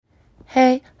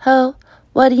Hey, ho,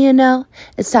 what do you know?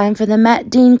 It's time for the Matt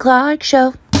Dean Clark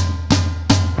Show.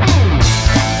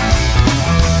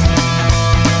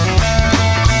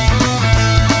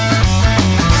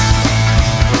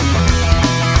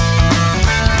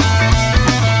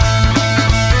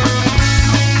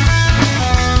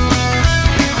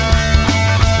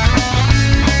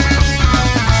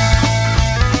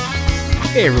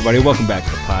 Hey everybody, welcome back to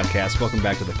the podcast. Welcome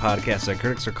back to the podcast that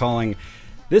critics are calling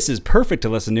 "This is perfect to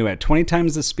listen to at 20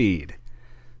 times the speed."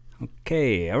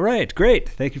 Okay, all right, great.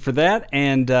 Thank you for that.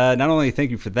 And not only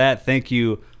thank you for that, thank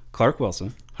you, Clark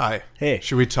Wilson. Hi. Hey.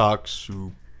 Should we talk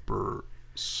super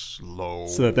slow?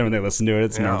 So that then when they listen to it,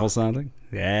 it's normal sounding?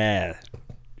 Yeah.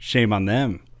 Shame on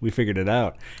them. We figured it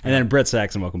out. And then Brett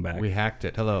Saxon, welcome back. We hacked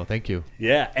it. Hello, thank you.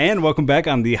 Yeah, and welcome back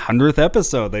on the 100th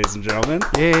episode, ladies and gentlemen.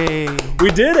 Yay.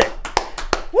 We did it.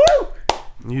 Woo!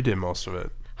 You did most of it.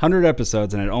 100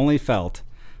 episodes, and it only felt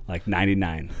like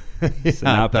 99. So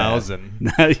not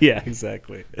 1,000. Yeah,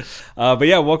 exactly. But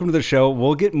yeah, welcome to the show.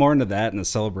 We'll get more into that in the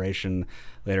celebration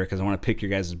later because I want to pick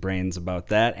your guys' brains about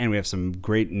that. And we have some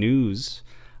great news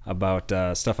about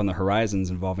stuff on the horizons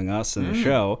involving us in the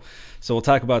show. So we'll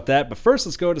talk about that. But first,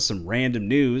 let's go to some random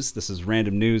news. This is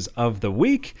random news of the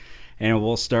week. And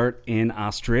we'll start in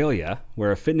Australia,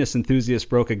 where a fitness enthusiast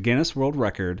broke a Guinness World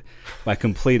Record by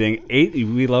completing 8.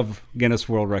 We love Guinness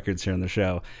World Records here on the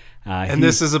show.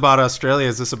 This is about Australia.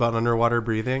 Is this about underwater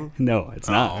breathing? No, it's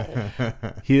not.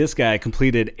 This guy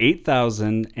completed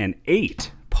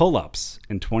 8,008 pull-ups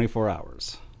in 24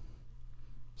 hours.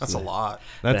 That's a lot.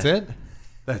 That's it?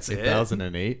 That's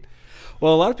 8,008?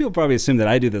 Well, a lot of people probably assume that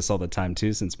I do this all the time,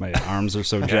 too, since my arms are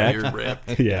so Yeah, jacked. you're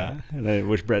ripped. Yeah, and I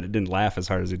wish Brett didn't laugh as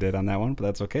hard as he did on that one, but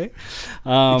that's okay.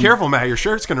 Be careful, Matt. Your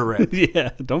shirt's going to rip. Yeah,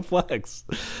 don't flex.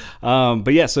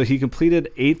 But yeah, so he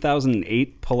completed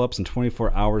 8,008 pull-ups in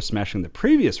 24 hours, smashing the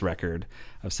previous record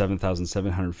of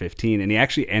 7,715. And he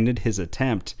actually ended his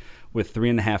attempt with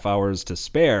 3.5 hours to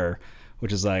spare,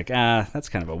 which is like, that's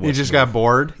kind of a wuss You just move. got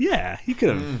bored? Yeah, he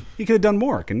could have done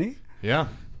more, couldn't he? Yeah.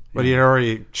 But he had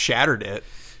already shattered it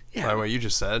by what you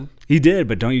just said. He did,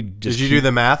 but don't you just... Did you do the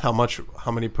math? How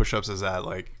many push-ups is that,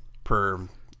 like, per,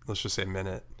 let's just say,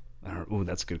 minute? Oh,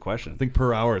 that's a good question. I think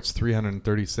per hour it's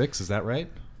 336. Is that right?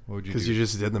 What would you do? Because you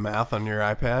just did the math on your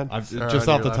iPad? Just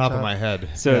off the top of my head.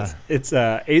 So it's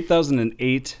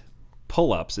 8,008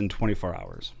 pull-ups in 24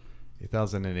 hours.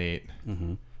 8,008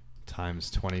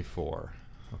 times 24.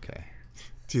 Okay.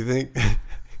 Do you think...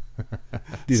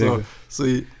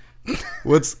 Think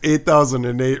what's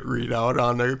 8,008 read out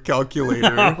on a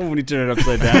calculator? when you turn it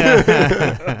upside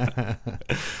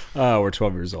down. We're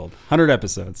 12 years old. 100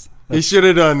 episodes. He should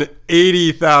have done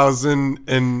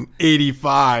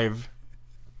 80,085.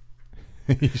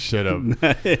 You should have.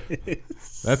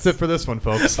 That's it for this one,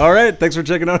 folks. All right. Thanks for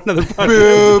checking out another podcast.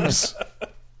 Boobs.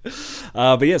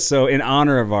 But yeah, so in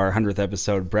honor of our 100th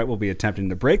episode, Brett will be attempting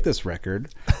to break this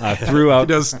record throughout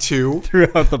He does 2.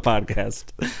 throughout the podcast.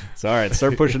 So all right,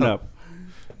 start pushing up.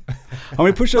 How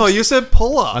many push-ups? Oh, you said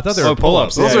pull-ups. I thought they were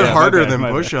pull-ups. Those Yeah, are my harder bad, than my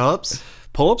bad. push-ups.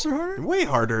 Pull-ups are harder? Way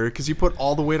harder because you put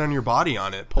all the weight on your body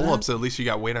on it. Pull-ups, at least you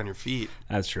got weight on your feet.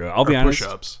 That's true. I'll be Or honest.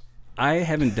 push-ups. I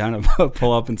haven't done a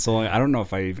pull-up in so long. I don't know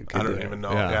if I even could I don't do even it.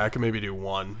 know. Yeah. Yeah, I could maybe do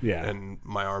one. Yeah. And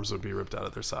my arms would be ripped out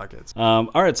of their sockets. All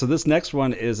right, so this next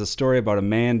one is a story about a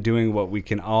man doing what we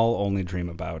can all only dream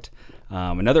about.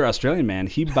 Another Australian man,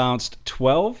 he bounced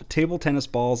 12 table tennis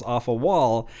balls off a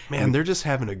wall. Man, they're just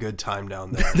having a good time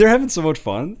down there. They're having so much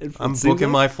fun. I'm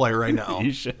booking my flight right now.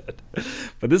 You should.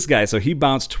 But this guy, so he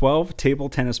bounced 12 table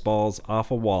tennis balls off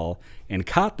a wall and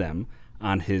caught them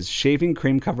on his shaving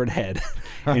cream covered head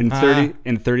in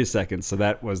 30 seconds. So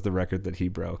that was the record that he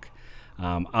broke.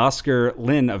 Oscar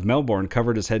Lynn of Melbourne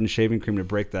covered his head in shaving cream to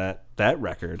break that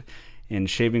record in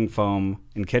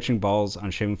catching balls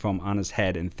on shaving foam on his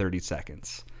head in 30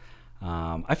 seconds.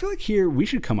 I feel like here we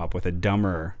should come up with a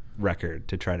dumber record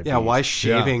to try to beat. Why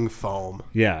shaving foam?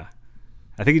 Yeah.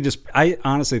 I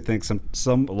honestly think most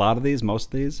of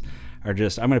these are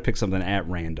just, I'm going to pick something at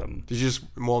random.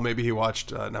 Maybe he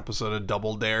watched an episode of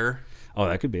Double Dare. Oh,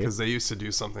 that could be. Because they used to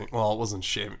do something. Well, it wasn't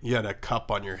shaving. You had a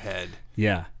cup on your head.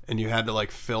 Yeah. And you had to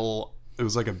it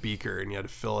was like a beaker and you had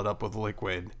to fill it up with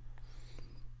liquid.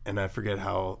 And I forget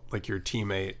how, your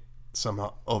teammate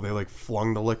somehow, they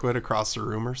flung the liquid across the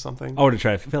room or something. Oh, to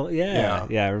try to fill it? Yeah,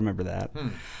 I remember that.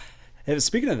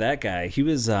 Speaking of that guy, he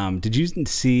was, did you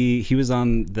see, he was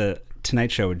on the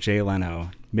Tonight Show with Jay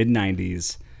Leno,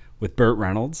 mid-90s, with Burt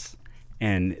Reynolds.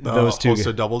 And those two. Host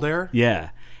of Double Dare?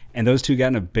 Yeah. And those two got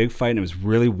in a big fight, and it was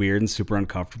really weird and super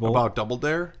uncomfortable. About Double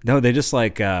Dare? No, they just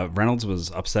Reynolds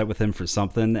was upset with him for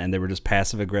something, and they were just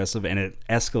passive aggressive, and it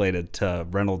escalated to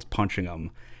Reynolds punching him.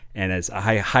 And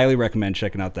I highly recommend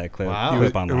checking out that clip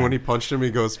online. And when he punched him,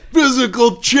 he goes,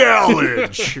 "Physical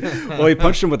challenge." Well, he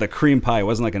punched him with a cream pie. It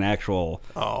wasn't like an actual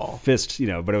fist,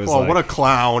 but it was what a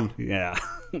clown. Yeah.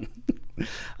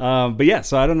 But yeah,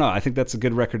 so I don't know. I think that's a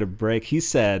good record to break. He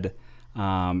said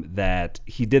that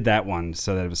he did that one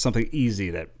so that it was something easy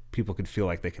that people could feel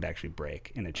like they could actually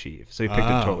break and achieve. So he picked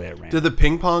it totally at random. Did the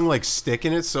ping pong stick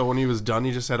in it? So when he was done,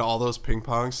 he just had all those ping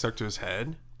pongs stuck to his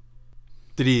head?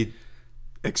 Did he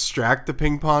extract the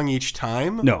ping pong each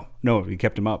time? No, he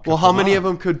kept them up. Well, how many of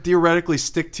them could theoretically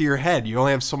stick to your head? You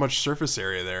only have so much surface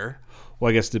area there. Well,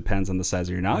 I guess it depends on the size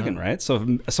of your noggin, right?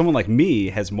 So if someone like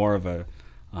me has more of a,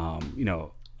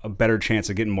 a better chance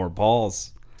of getting more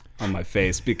balls on my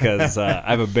face because I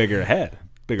have a bigger head.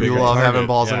 You love having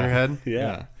balls on your head?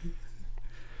 Yeah.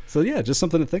 So yeah, just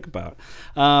something to think about.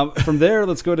 From there,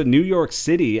 let's go to New York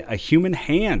City. A human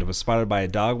hand was spotted by a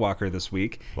dog walker this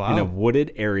week in a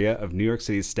wooded area of New York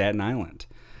City's Staten Island.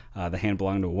 The hand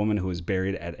belonged to a woman who was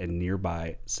buried at a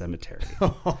nearby cemetery.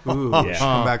 Ooh, yeah.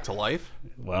 Come back to life?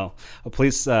 Well,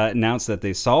 police announced that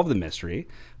they solved the mystery,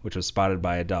 which was spotted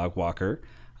by a dog walker.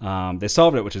 They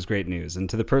solved it, which is great news. And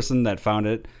to the person that found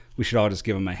it, we should all just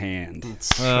give him a hand.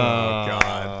 Oh,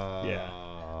 God. Yeah.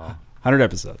 100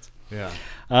 episodes. Yeah.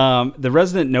 The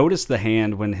resident noticed the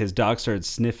hand when his dog started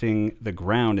sniffing the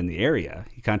ground in the area.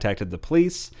 He contacted the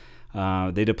police.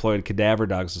 They deployed cadaver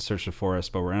dogs to search the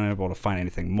forest, but were unable to find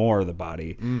anything more of the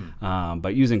body.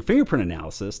 But using fingerprint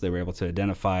analysis, they were able to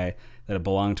identify that it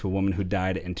belonged to a woman who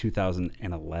died in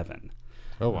 2011.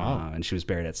 Oh, wow. And she was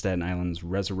buried at Staten Island's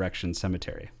Resurrection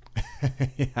Cemetery.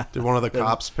 Yeah. Did one of the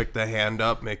cops pick the hand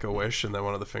up, make a wish, and then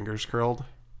one of the fingers curled?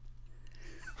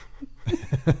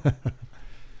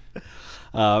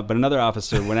 But another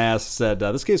officer, when asked, said,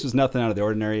 this case was nothing out of the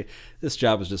ordinary. This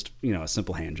job was just, a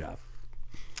simple hand job.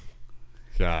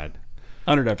 God.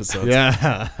 100 episodes.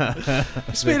 Yeah.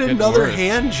 Just made another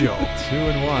hand joke. 2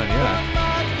 in 1,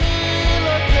 yeah.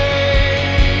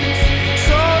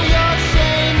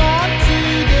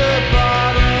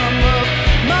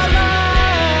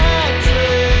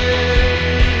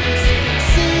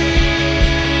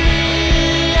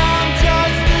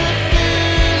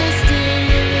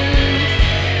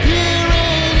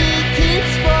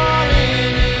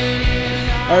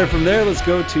 All right, from there, let's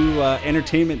go to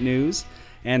entertainment news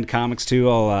and comics, too.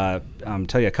 I'll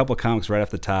tell you a couple of comics right off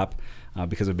the top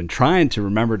because I've been trying to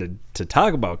remember to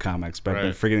talk about comics, but I've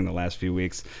been forgetting the last few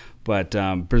weeks. But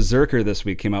Berserker this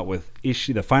week came out with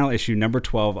the final issue, number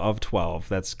 12 of 12.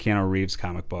 That's Keanu Reeves'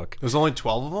 comic book. There's only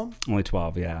 12 of them? Only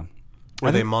 12, yeah.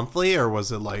 Were they monthly, or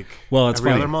was it it's every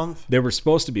funny. other month? They were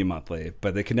supposed to be monthly,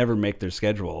 but they could never make their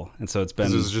schedule, and so it's been.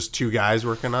 This was just 2 guys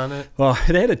working on it. Well,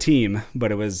 they had a team,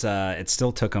 but it was. It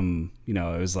still took them.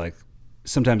 It was like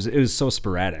sometimes it was so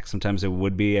sporadic. Sometimes it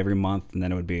would be every month, and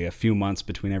then it would be a few months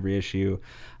between every issue.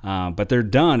 But they're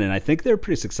done, and I think they're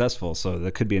pretty successful. So there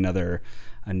could be another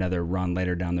run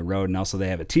later down the road, and also they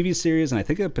have a TV series and I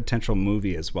think a potential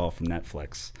movie as well from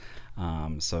Netflix.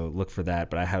 So look for that,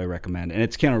 but I highly recommend. And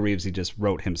it's Keanu Reeves. He just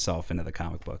wrote himself into the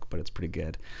comic book, but it's pretty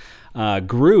good.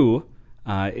 Gru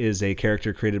is a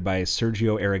character created by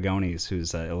Sergio Aragones,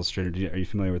 who's an illustrator. Are you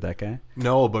familiar with that guy?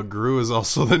 No, but Gru is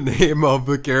also the name of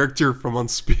the character from what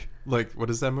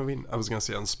is that movie? I was going to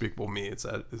say Unspeakable Me. Is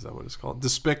that what it's called?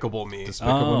 Despicable Me.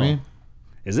 Despicable Me?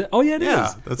 Is it? Oh, yeah, it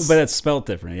is. But it's spelled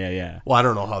different. Yeah. Well, I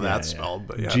don't know how that's spelled,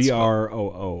 but yeah.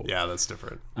 Groo. Yeah, that's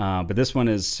different. But this one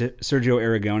is Sergio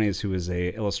Aragones, who is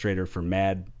a illustrator for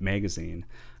Mad Magazine.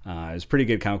 It's a pretty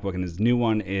good comic book, and his new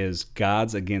one is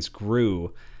Gods Against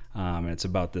Gru. And it's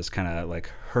about this kind of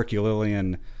like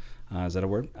Herculean, is that a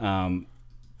word? I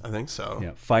think so.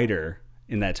 Yeah, fighter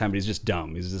in that time, but he's just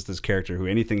dumb. He's just this character who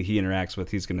anything he interacts with,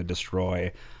 he's going to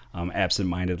destroy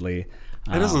absentmindedly.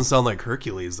 That doesn't sound like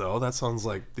Hercules, though. That sounds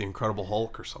like the Incredible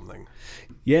Hulk or something.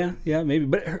 Yeah, maybe.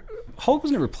 But Hulk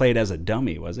was never played as a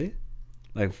dummy, was he?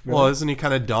 Well, isn't he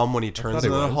kind of dumb when he turns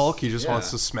into the Hulk? He just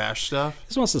wants to smash stuff. He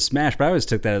just wants to smash, but I always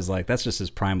took that as that's just his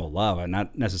primal love, and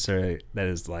not necessarily that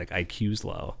his IQ's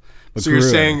low. But so you're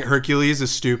saying Hercules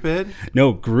is stupid?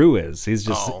 No, Gru is. He's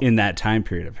just in that time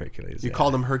period of Hercules. You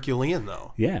called him Herculean,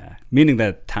 though. Yeah, meaning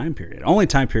that time period. Only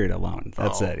time period alone.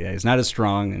 That's it. Yeah, he's not as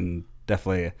strong and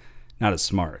definitely not as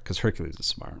smart, because Hercules is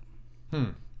smart.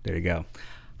 There you go.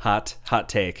 Hot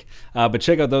take. But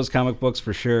check out those comic books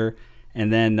for sure.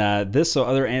 And then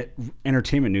other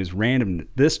entertainment news, random.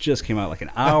 This just came out like an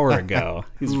hour ago.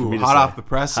 Hot off the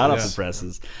presses. Hot off the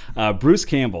presses. Bruce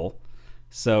Campbell.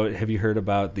 So have you heard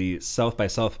about the South by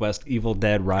Southwest Evil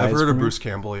Dead Rise? I've heard of Bruce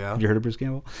Campbell, yeah. Have you heard of Bruce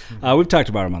Campbell? We've talked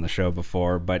about him on the show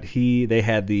before, but they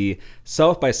had the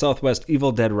South by Southwest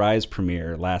Evil Dead Rise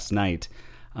premiere last night.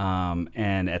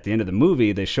 And at the end of the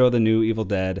movie, they show the new Evil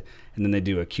Dead, and then they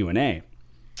do a Q&A.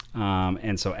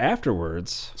 And so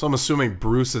afterwards... So I'm assuming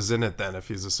Bruce is in it then if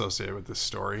he's associated with this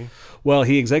story. Well,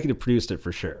 he executive produced it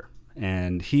for sure.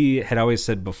 And he had always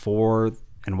said before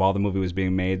and while the movie was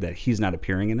being made that he's not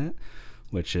appearing in it,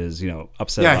 which is,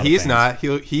 upset. Yeah, he's not.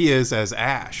 He is as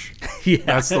Ash. Yeah.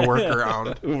 That's the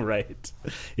workaround. Right.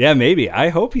 Yeah, maybe. I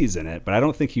hope he's in it, but I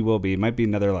don't think he will be. It might be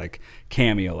another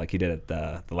cameo like he did at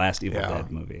the last Evil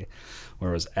Dead movie,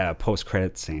 where it was a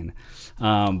post-credit scene.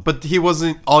 But he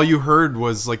wasn't. All you heard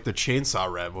was the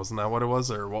chainsaw rev. Wasn't that what it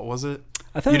was, or what was it?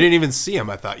 I thought you didn't even see him.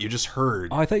 I thought you just heard.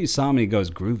 Oh, I thought you saw him and he goes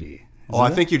groovy. I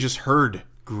think you just heard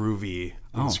groovy.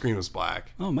 And the screen was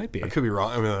black. Oh, it might be. I could be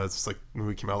wrong. I mean, it's the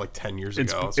movie came out 10 years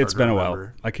ago. It's been a while.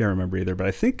 I can't remember either, but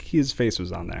I think his face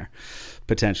was on there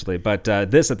potentially. But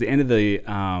this at the end of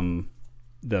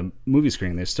the movie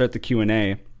screen, they start the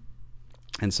Q&A,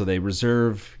 and so they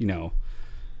reserve.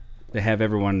 They have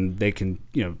everyone. They can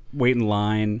wait in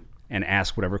line and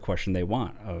ask whatever question they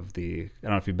want of the. I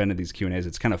don't know if you've been to these Q&As.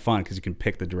 It's kind of fun because you can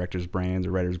pick the director's brains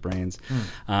or writer's brains.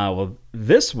 Well,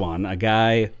 this one, a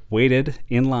guy waited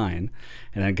in line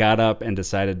and then got up and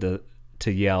decided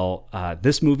to yell,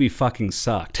 "This movie fucking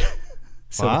sucked."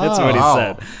 So that's what he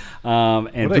said.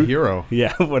 And what a hero.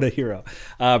 Yeah, what a hero.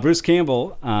 Bruce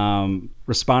Campbell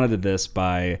responded to this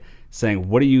by saying,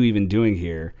 "What are you even doing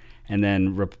here?" And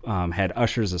then had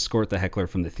ushers escort the heckler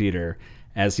from the theater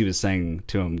as he was saying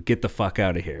to him, "Get the fuck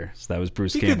out of here." So that was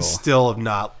Bruce Campbell. He could still have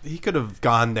not. He could have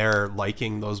gone there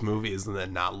liking those movies and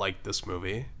then not liked this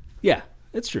movie. Yeah,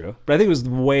 it's true. But I think it was the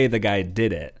way the guy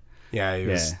did it. Yeah,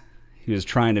 he was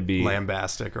trying to be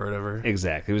lambastic or whatever.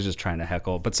 Exactly. He was just trying to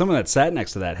heckle. But someone that sat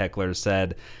next to that heckler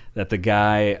said that the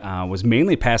guy was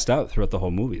mainly passed out throughout the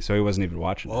whole movie, so he wasn't even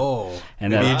watching it. Oh,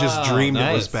 and maybe he just dreamed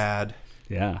it was bad.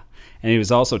 Yeah, and he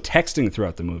was also texting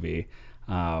throughout the movie.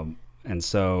 And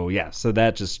so, so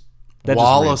that just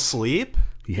while asleep.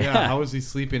 Yeah, how was he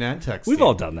sleeping and texting? We've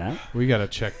all done that. We got to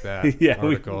check that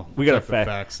article. We got to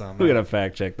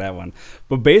fact check that one.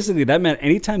 But basically, that meant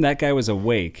anytime that guy was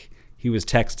awake, he was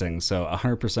texting. So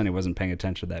 100% he wasn't paying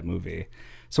attention to that movie.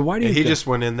 So why do you? He just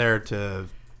went in there to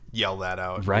yell that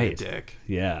out, right? Dick.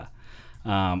 Yeah.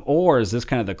 Or is this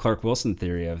kind of the Clark Wilson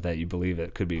theory of that you believe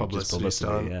it could be just publicity?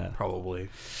 Stunt, yeah, probably.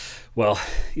 Well,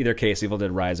 either case, Evil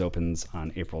Dead Rise opens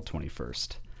on April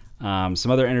 21st.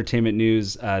 Some other entertainment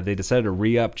news, they decided to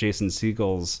re-up Jason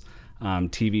Segel's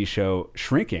TV show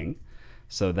Shrinking.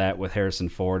 So that with Harrison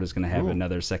Ford is going to have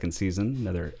another second season,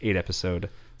 another 8-episode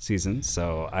season.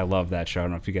 So I love that show. I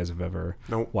don't know if you guys have ever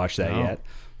watched that yet,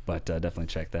 but definitely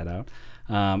check that out.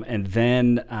 And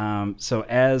then, so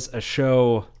as a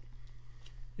show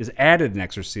is added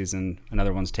next season,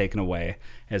 another one's taken away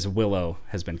as Willow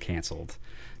has been canceled.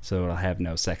 So it'll have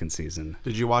no second season.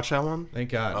 Did you watch that one?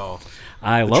 Thank God. Oh,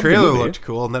 I love the trailer. The movie. Looked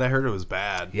cool, and then I heard it was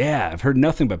bad. Yeah, I've heard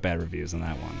nothing but bad reviews on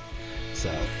that one.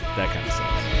 So that kind of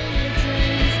sucks.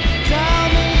 Tell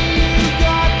me you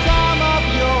got time up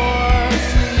your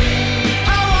sleeve.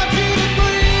 I want you to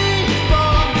breathe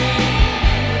for me.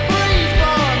 Breathe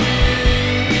for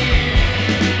me.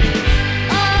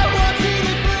 I want you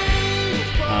to breathe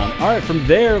for me. All right, from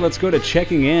there, let's go to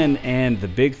checking in. And the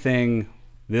big thing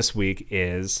this week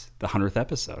is the 100th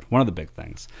episode. One of the big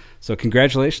things. So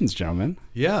congratulations, gentlemen.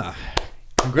 Yeah.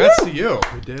 Congrats to you.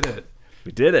 We did it.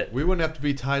 We did it. We wouldn't have to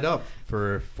be tied up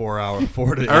for 4 to 8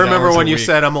 hours. I remember when you week.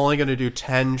 said I'm only going to do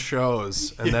 10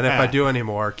 shows, and then if I do any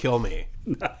more, kill me.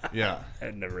 Yeah.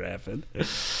 That never happened.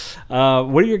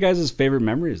 What are your guys' favorite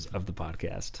memories of the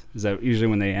podcast? Is that usually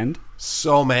when they end?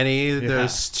 So many.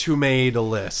 There's too many to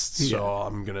list, so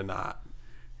I'm going to not.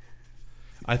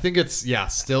 I think it's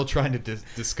still trying to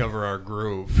discover our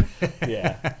groove.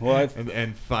 Yeah, well,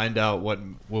 and find out what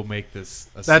will make this.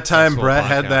 That time Brett podcast.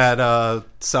 had that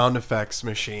sound effects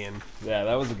machine. Yeah,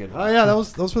 that was a good one. Oh yeah,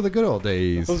 those were the good old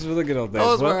days. Those were the good old days.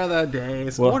 Those were the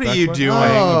days. Well, what are you doing?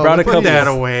 Put that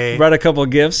away. Brought a couple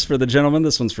of gifts for the gentleman.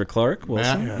 This one's for Clark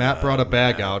Wilson. Matt brought a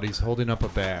bag out. He's holding up a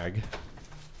bag.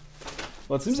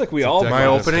 Well, it seems like we all. Am I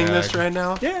opening this right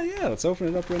now? Yeah. Let's open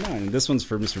it up right now. And this one's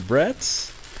for Mr.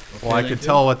 Brett. Well, I could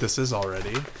tell what this is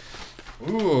already.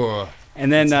 Ooh.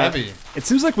 And then heavy. It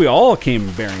seems like we all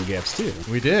came bearing gifts too.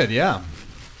 We did, yeah.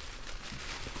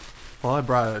 Well, I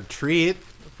brought a treat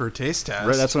for a taste test.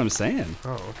 Right, that's what I'm saying.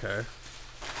 Oh, okay.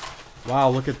 Wow,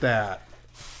 look at that.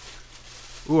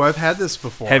 Ooh, I've had this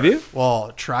before. Have you?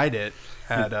 Well, tried it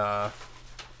at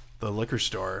the liquor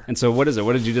store. And so what is it?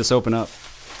 What did you just open up?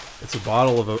 It's a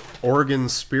bottle of a Oregon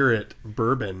Spirit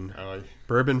bourbon.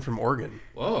 Bourbon from Oregon.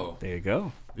 Whoa. There you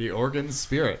go. The Oregon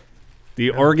Spirit.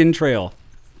 The Oregon Trail.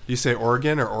 Do you say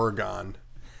Oregon or Oregon?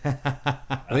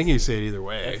 I think you say it either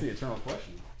way. the eternal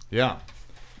question. Yeah.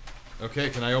 Okay,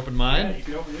 can I open mine? Yeah, you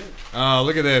can open it. Oh,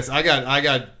 look at this. I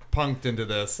got punked into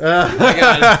this. I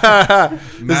got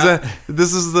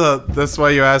That's why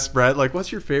you asked Brett, like,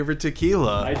 what's your favorite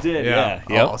tequila? I did, Yeah.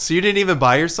 yeah. Yep. Oh, so you didn't even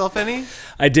buy yourself any?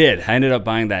 I did. I ended up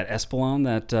buying that Espolon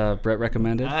that Brett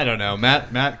recommended. I don't know.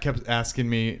 Matt kept asking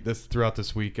me this throughout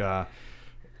this week.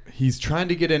 He's trying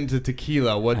to get into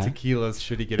tequila. What tequilas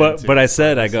should he get into? But I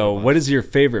said, I go, what is your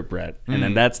favorite, Brett? And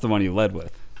then that's the one you led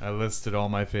with. I listed all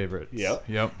my favorites.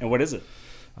 Yep. And what is it?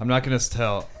 I'm not going to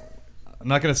tell. I'm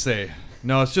not going to say.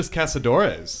 No, it's just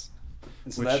Cazadores.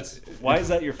 So why is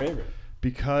that your favorite?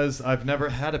 Because I've never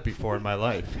had it before in my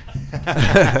life.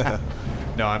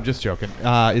 No, I'm just joking.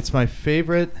 It's my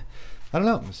favorite. I don't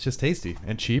know. It's just tasty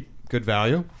and cheap. Good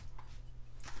value.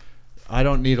 I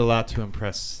don't need a lot to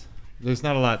impress. There's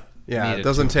not a lot. Yeah, needed it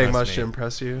doesn't to take impress much me. to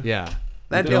impress you. Yeah.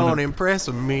 That don't impress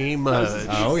me much.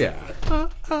 Oh, yeah.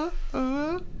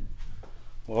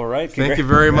 Well, all right. Thank you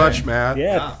very much, Matt.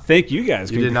 Yeah, thank you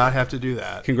guys. You did not have to do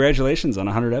that. Congratulations on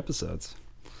 100 episodes.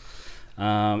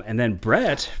 And then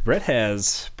Brett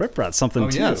brought something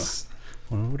too. Yes.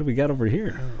 Well, what do we got over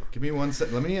here? Give me 1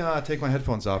 sec. Let me take my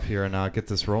headphones off here and get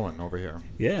this rolling over here.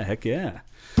 Yeah, heck yeah.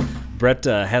 Brett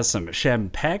has some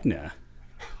champagne.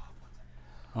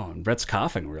 Oh, and Brett's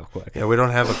coughing real quick. Yeah, we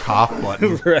don't have a cough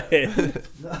button. Right.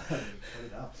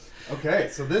 Okay,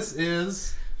 so this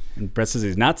is... And Brett says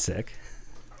he's not sick.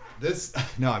 This...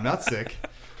 No, I'm not sick.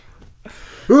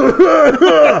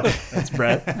 That's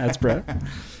Brett.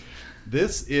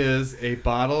 This is a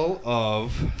bottle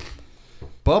of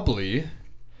bubbly.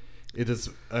 It is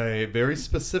a very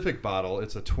specific bottle.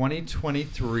 It's a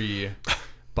 2023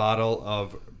 bottle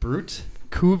of Brut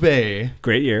Cuvée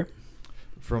Great year.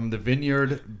 from the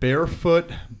vineyard Barefoot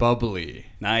Bubbly.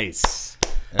 Nice.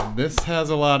 And this has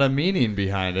a lot of meaning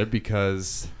behind it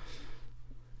because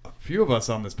a few of us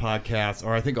on this podcast,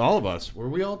 or I think all of us, were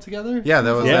we all together? Yeah,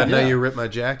 that was Yeah. that night Yeah. you ripped my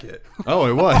jacket. Oh,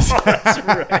 it was. That's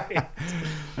right.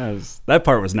 That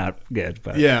part was not good,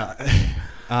 but Yeah.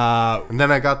 And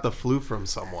then I got the flu from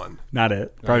someone. not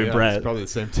it. Probably yeah, Brett. It's probably the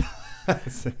same time.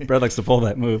 Brett likes to pull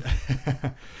that move.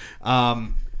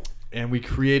 And we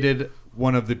created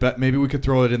one of the maybe we could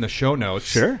throw it in the show notes.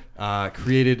 Sure.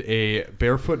 Created a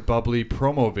Barefoot Bubbly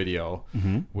promo video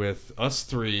with us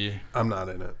three. I'm not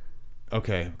in it.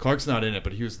 Okay, Clark's not in it,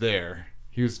 but he was there.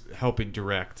 He was helping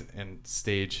direct and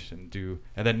stage and do.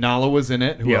 And then Nala was in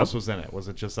it. Who Yep. else was in it? Was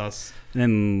it just us? And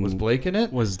then Was Blake in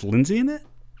it? Was Lindsay in it?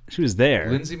 She was there.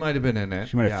 Lindsay might have been in it.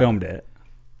 She might have filmed it.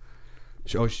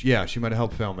 She might have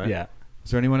helped film it. Yeah.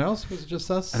 Is there anyone else? Was it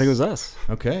just us? I think it was us.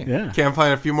 Okay. Yeah. Can't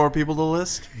find a few more people to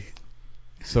list?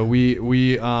 So we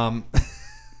we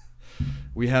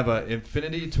have an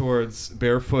infinity towards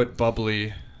Barefoot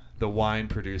Bubbly, the wine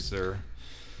producer,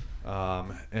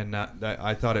 and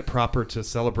I thought it proper to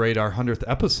celebrate our 100th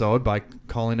episode by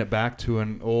calling it back to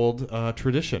an old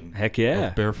tradition. Heck yeah.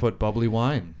 Of Barefoot Bubbly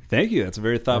wine. Thank you. That's a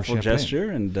very thoughtful champagne. gesture.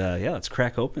 And yeah, let's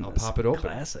crack open I'll this pop it open.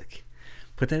 classic.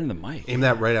 Put that in the mic. Aim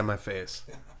that right at my face.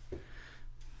 Give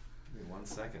me 1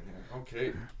 second here.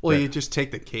 Okay. Well, you just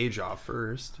take the cage off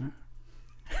first.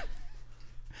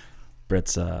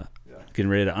 Brett's getting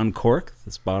ready to uncork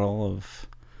this bottle of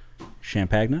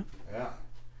champagne Yeah.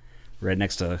 right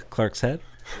next to Clark's head.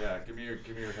 Yeah. Give me your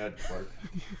head, Clark.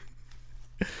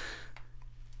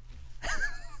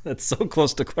 That's so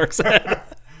close to Clark's head.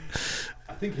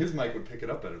 I think his mic would pick it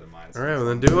up better than mine. All right, well,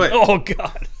 then do it. Oh,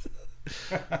 God.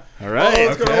 All right.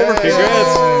 let's go Okay. over.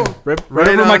 Congrats. Right Right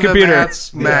over on my the computer.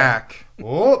 Matt's Mac.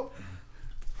 Oh.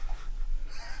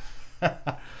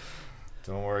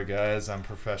 Don't worry, guys. I'm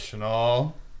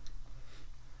professional.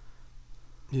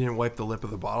 You didn't wipe the lip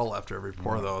of the bottle after every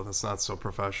pour, though. That's not so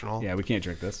professional. Yeah, we can't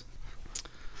drink this.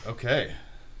 Okay.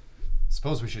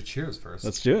 Suppose we should cheers first.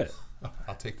 Let's do it.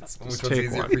 I'll take this one. Just Which one's take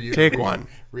easier one. for you? Take one.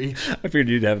 Reach. I figured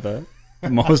you'd have the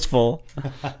most full.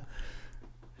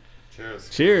 Cheers.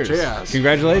 Cheers. Cheers.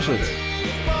 Congratulations.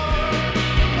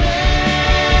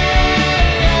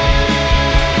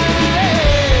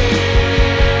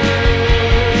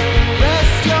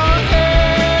 Rest your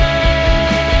head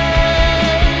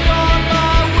on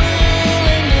my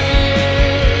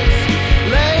willingness.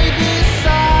 Lay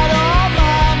beside all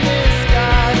my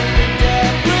misguided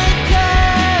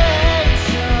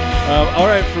deprecation. All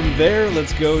right, from there,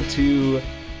 let's go to.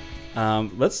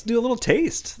 Let's do a little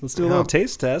taste. Let's do a little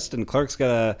taste test. And Clark's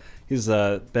he's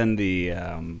been the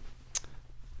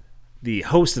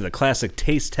host of the classic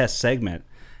taste test segment,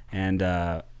 and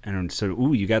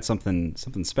so you got something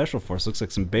special for us. Looks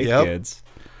like some baked Yep. goods.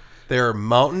 They're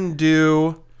Mountain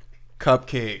Dew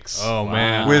cupcakes. Oh,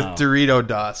 man. With Dorito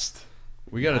dust.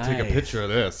 We got to take a Nice. picture of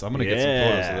this. I'm going to get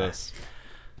some photos of this.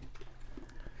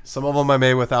 Some of them I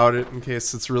made without it in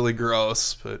case it's really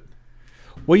gross, but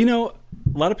Well, you know,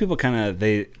 a lot of people kind of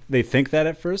they think that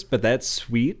at first, but that's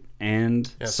sweet and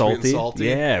Yeah, sweet and salty. salty.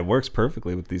 Yeah, it works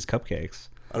perfectly with these cupcakes.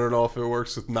 I don't know if it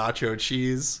works with nacho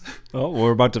cheese. Oh,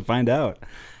 we're about to find out.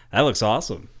 That looks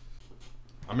awesome.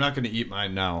 I'm not going to eat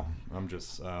mine now. I'm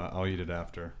just, I'll eat it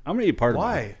after. I'm gonna eat part of it.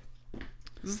 Why?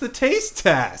 This is the taste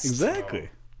test. Exactly.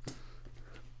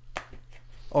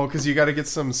 Oh, because you got to get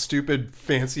some stupid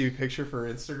fancy picture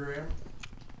for Instagram.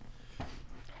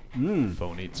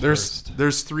 Phone eats There's first.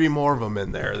 there's 3 more of them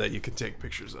in there that you can take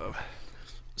pictures of.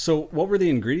 So, what were the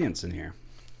ingredients in here?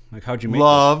 Like, how'd you make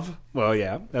Love, this? Well,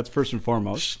 yeah, that's first and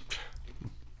foremost.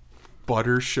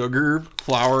 butter, sugar,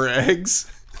 flour,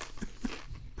 eggs,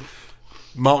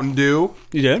 Mountain Dew.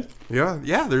 You did?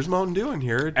 Yeah, there's Mountain Dew in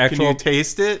here. Can Actual- you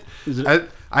taste it? Is it-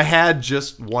 I had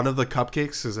just one of the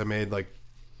cupcakes because I made like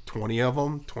 20 of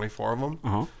them, 24 of them.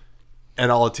 Uh-huh. And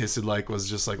all it tasted like was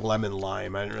just like lemon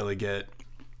lime. I didn't really get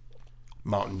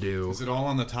Mountain Dew. Is it all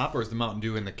on the top, or is the Mountain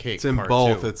Dew in the cake? It's in part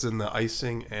both. too? It's in the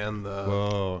icing and the...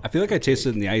 Whoa. I feel like I tasted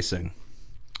it in the icing.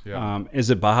 Yeah. Is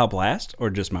it Baja Blast or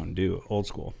just Mountain Dew, old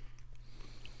school?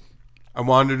 I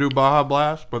wanted to do Baja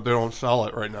Blast, but they don't sell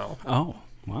it right now. Oh,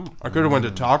 wow. I could have went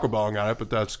to Taco Bell and got it, but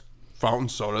that's fountain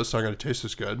soda, so I'm going to taste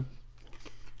this good.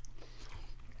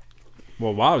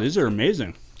 Well, wow, these are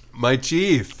amazing. My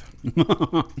teeth.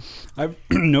 I have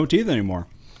no teeth anymore.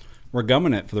 We're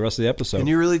gumming it for the rest of the episode. Can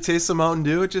you really taste the Mountain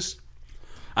Dew? It just...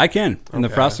 I can. In the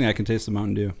Okay. frosting, I can taste the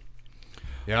Mountain Dew.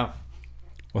 Yeah.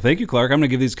 Well, thank you, Clark. I'm going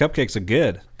to give these cupcakes a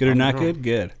good. Good or not good?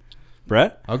 Good.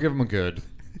 Brett? I'll give them a good.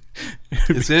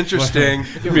 It's interesting.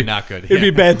 Give me not good. It'd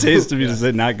be bad taste if you just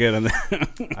said not good on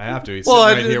that. I have to. He's Well,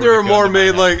 sitting right here there with were a gun more to my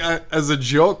made head. like as a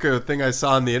joke, a thing I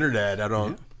saw on the internet. I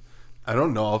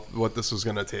don't know what this was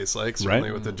going to taste like.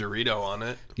 Certainly Right. with the Dorito on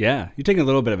it. Yeah, you're taking a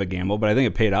little bit of a gamble, but I think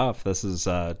it paid off. This is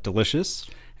delicious.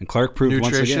 And Clark proved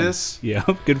Nutritious. once again.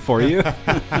 Yeah, good for you. And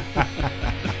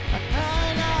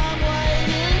I'm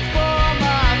waiting for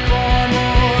my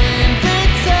formal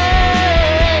invitation.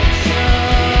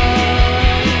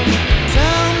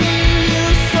 Tell me you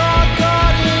saw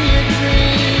God in your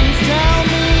dreams. Tell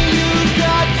me you've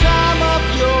got time up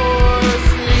your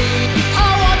sleeve. I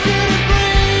want you to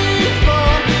breathe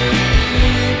for me.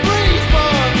 Breathe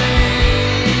for me.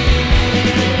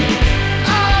 I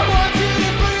want you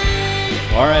to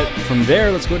breathe. All right, from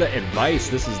there, let's go to advice.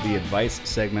 This is the advice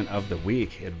segment of the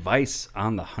week. Advice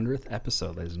on the 100th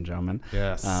episode, ladies and gentlemen.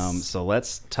 Yes. So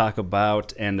let's talk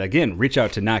about, and again, reach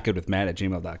out to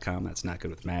notgoodwithmatt@gmail.com. That's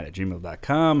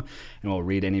notgoodwithmatt@gmail.com, and we'll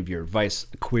read any of your advice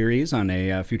queries on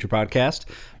a future podcast.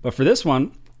 But for this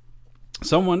one,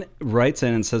 someone writes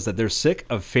in and says that they're sick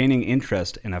of feigning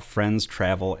interest in a friend's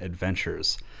travel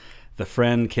adventures. The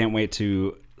friend can't wait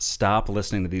to stop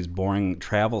listening to these boring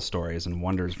travel stories and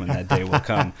wonders when that day will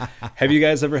come. Have you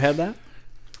guys ever had that?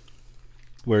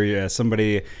 Where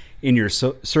somebody in your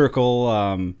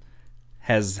circle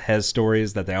has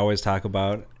stories that they always talk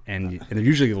about, and they're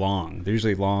usually long. They're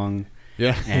usually long.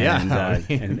 Yeah. And, yeah.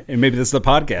 and maybe this is the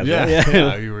podcast. yeah. Right?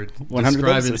 Yeah. You were 100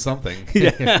 describing episodes. something.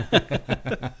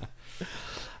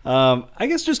 I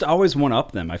guess just always one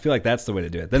up them. I feel like that's the way to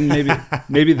do it. Then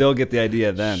maybe they'll get the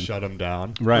idea then. Shut them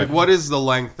down. Right. Like, what is the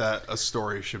length that a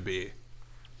story should be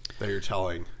that you're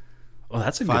telling? Well,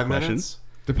 that's a 5 good question. minutes?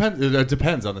 It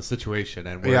depends on the situation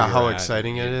and where Yeah, you're how at.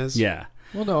 exciting it is. Yeah.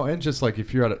 Well, no, and just like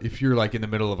if you're like in the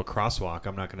middle of a crosswalk,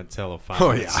 I'm not going to tell a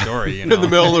 5-minute yeah. story. You In know? the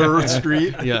middle of the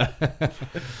street. Yeah.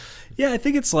 Yeah, I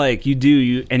think it's like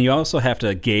you also have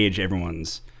to gauge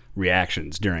everyone's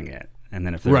reactions during it. And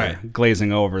then if they're Right.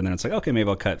 glazing over, then it's like, okay, maybe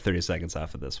I'll cut 30 seconds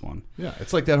off of this one. Yeah,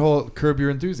 it's like that whole Curb Your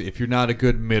Enthusiasm. If you're not a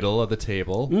good middle of the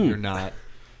table, you're not,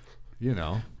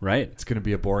 Right. it's going to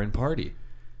be a boring party.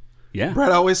 Yeah.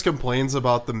 Brett always complains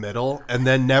about the middle and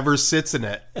then never sits in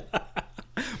it.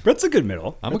 Brett's a good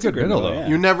middle. I'm a Brett's good great middle, though. yeah.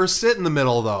 You never sit in the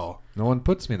middle, though. No one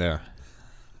puts me there.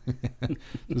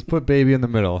 Just put baby in the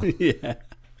middle. Yeah.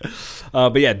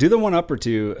 But yeah, do the one up or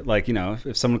two. Like,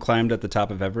 if someone climbed at the top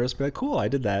of Everest, be like, cool, I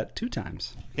did that 2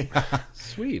 times.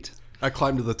 Sweet. I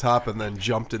climbed to the top and then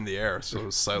jumped in the air, so it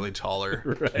was slightly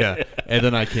taller. Yeah, and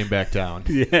then I came back down.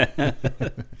 Yeah.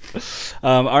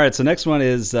 All right, so next one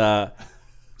is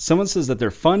someone says that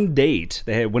their fun date,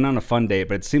 they went on a fun date,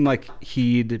 but it seemed like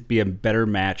he'd be a better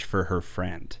match for her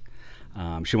friend.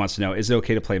 She wants to know, is it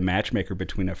okay to play matchmaker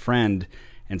between a friend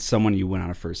and someone you went on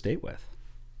a first date with?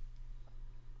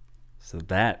 So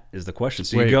that is the question.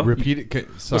 So Wait, you go. repeat it. Sorry.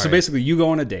 Well, so basically, you go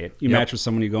on a date, you Yep. match with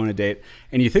someone, you go on a date,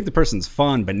 and you think the person's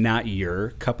fun, but not your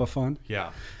cup of fun.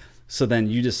 Yeah. So then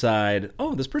you decide,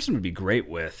 oh, this person would be great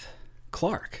with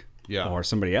Clark Yeah. or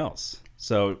somebody else.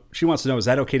 So she wants to know, is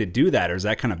that okay to do that? Or is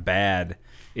that kind of bad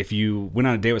if you went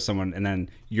on a date with someone and then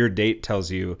your date tells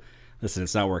you, listen,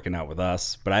 it's not working out with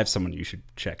us, but I have someone you should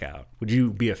check out. Would you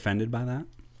be offended by that?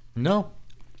 No,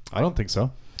 I don't think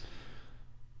so.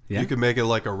 Yeah. You could make it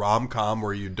like a rom-com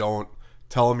where you don't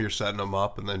tell them you're setting them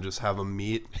up and then just have them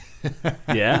meet.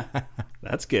 Yeah,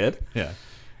 that's good. Yeah.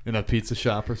 In a pizza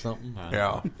shop or something. I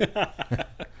don't Yeah. know.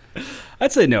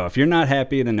 I'd say no. If you're not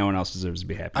happy, then no one else deserves to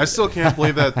be happy. I still can't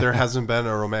believe that there hasn't been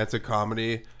a romantic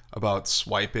comedy about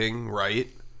swiping right.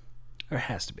 There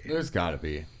has to be. There's got to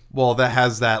be. Well, that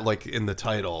has that like in the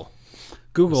title.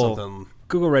 Google Something.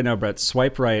 right now, Brett,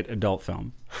 swipe right adult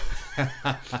film.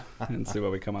 And see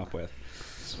what we come up with.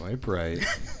 Swipe right.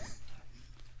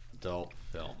 Adult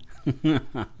film.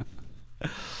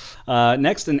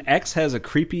 Next, an ex has a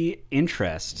creepy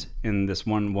interest in this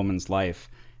one woman's life,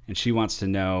 and she wants to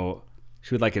know,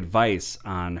 she would like advice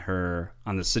on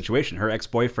the situation. Her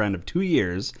ex-boyfriend of 2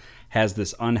 years has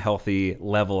this unhealthy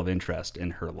level of interest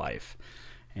in her life,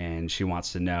 and she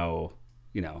wants to know,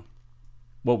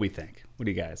 what we think. What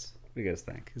do you guys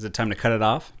think? Is it time to cut it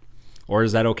off, or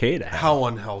is that okay to have? How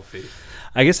unhealthy.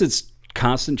 I guess it's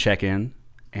constant check-in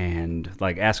and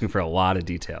like asking for a lot of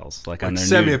details, like on their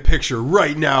Send me a picture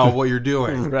right now of what you're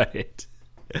doing. Right.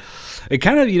 It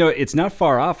kind of, it's not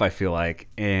far off, I feel like.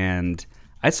 And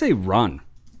I'd say run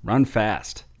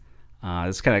fast.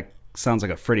 This kind of sounds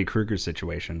like a Freddy Krueger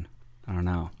situation. I don't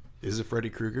know. Is it Freddy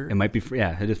Krueger? It might be,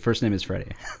 his first name is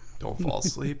Freddy. Don't fall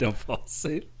asleep. Don't fall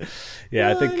asleep. Yeah,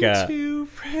 I think, 1, 2,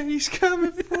 Freddy's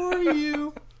coming for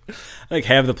you.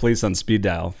 have the police on speed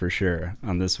dial for sure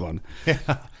on this one. Yeah.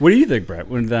 What do you think, Brett?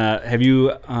 Have you,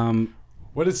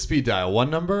 What is speed dial? One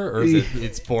number, or is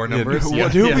it's 4 numbers?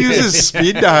 Who uses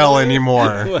speed dial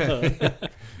anymore?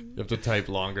 You have to type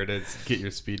longer to get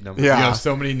your speed number. Yeah. You have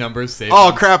so many numbers saved. Oh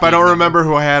on crap! I speed don't number. remember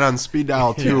who I had on speed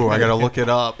dial too. I gotta look it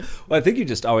up. well, I think you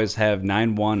just always have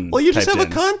 9-1. Well, you just have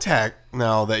typed a in. contact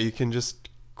now that you can just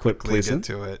quickly Policing? get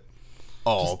to it.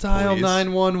 Oh, Just dial please.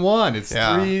 911. It's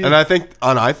Yeah, 3. and I think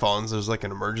on iPhones there's like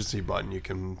an emergency button you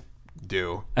can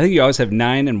do. I think you always have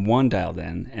 9 and 1 dialed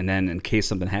in, and then in case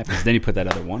something happens, then you put that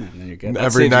other one in, and you get that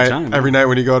Every saves you night, time, every night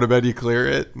when you go to bed, you clear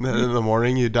it, and then in the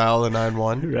morning you dial the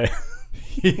 911. right?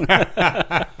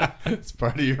 It's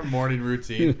part of your morning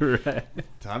routine. Right.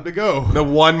 Time to go. The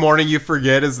one morning you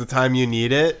forget is the time you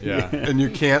need it. Yeah. And you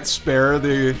can't spare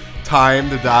the time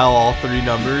to dial all 3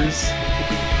 numbers.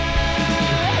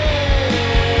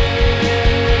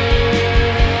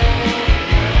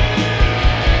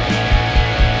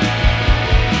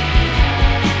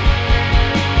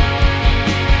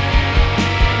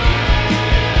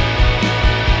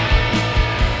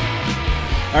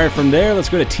 All right, from there, let's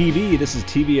go to TV. This is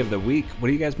TV of the week. What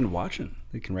have you guys been watching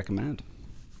that you can recommend?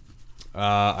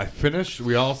 I finished.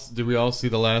 Did we all see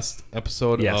the last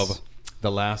episode Yes. of The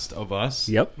Last of Us?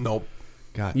 Yep. Nope.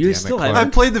 God You damn still it, have- Clark. I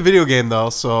played the video game though,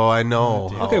 so I know.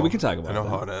 How, Okay, we can talk about I know that.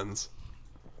 how it ends.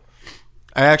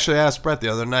 I actually asked Brett the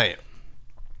other night.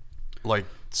 Like,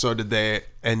 so did they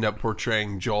end up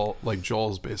portraying Joel? Like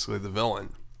Joel's basically the villain,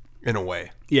 in a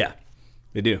way. Yeah,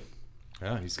 they do.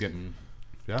 Yeah, he's getting.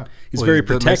 Yeah. He's Well, very that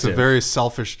makes protective. a very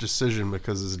selfish decision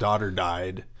because his daughter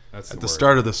died That's at the the word.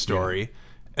 start of the story,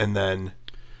 and then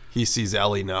he sees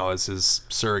Ellie now as his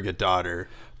surrogate daughter.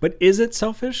 But is it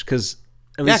selfish? Because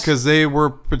Yeah, because they were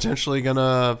potentially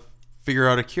gonna figure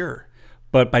out a cure.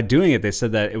 but by doing it, they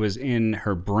said that it was in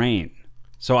her brain.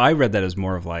 So I read that as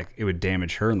more of like it would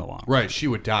damage her in the long run. Right, she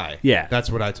would die. Yeah. That's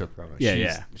what I took from it.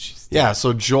 Yeah, She's Yeah,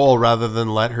 so Joel, rather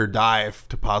than let her die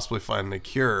to possibly find the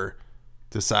cure,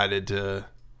 decided to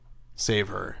save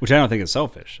her. Which I don't think is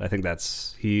selfish. I think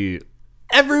that's then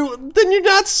you're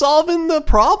not solving the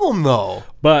problem, though.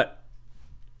 But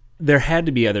there had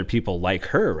to be other people like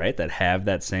her, right, that have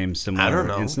that same I similar don't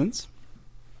know. instance.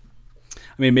 I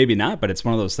mean, maybe not, but it's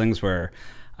one of those things where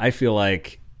I feel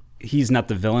like he's not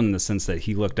the villain in the sense that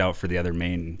he looked out for the other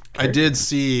main I did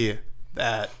see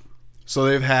that. So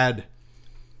they've had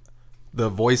the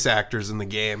voice actors in the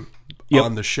game Yep.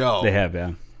 on the show. They have,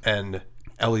 yeah. And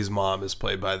Ellie's mom is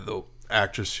played by the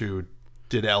actress who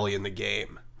did Ellie in the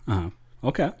game. Uh-huh.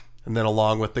 Okay. And then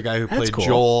along with the guy who played cool.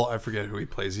 Joel, I forget who he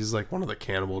plays. He's like one of the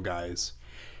cannibal guys.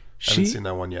 I haven't seen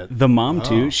that one yet. The mom,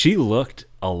 too, she looked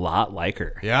a lot like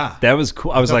her. Yeah. That was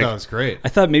cool. I was like, that was great. I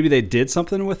thought maybe they did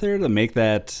something with her to make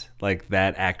that, like,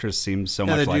 that actress seem so Yeah,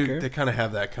 much they like do. her. They kind of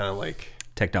have that kind of like.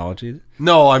 Technology,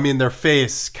 No, I mean their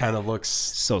face kind of looks.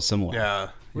 so similar. Yeah.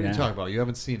 What are you talking about? You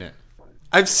haven't seen it.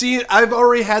 I've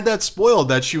already had that spoiled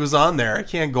that she was on there. I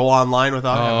can't go online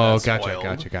without having that spoiled.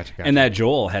 Gotcha. And that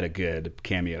Joel had a good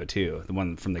cameo too. The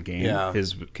one from the game. Yeah.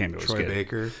 His cameo was Troy good.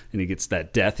 Baker. And he gets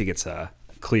that death. He gets a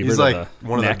cleaver He's to like the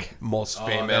one neck. of the most that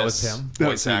famous was him? voice That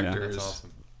was him, yeah. actors. That's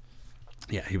awesome.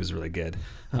 Yeah, he was really good.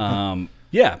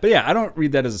 Yeah, but I don't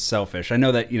read that as selfish. I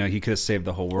know that he could have saved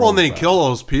the whole world. Well, and then he but- killed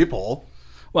those people.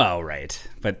 Well, right,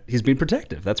 but he's being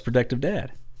protective. That's protective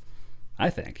dad, I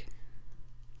think.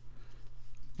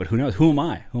 But who knows? Who am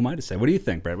I? Who am I to say? What do you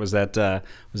think, Brett? Was that a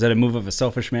move of a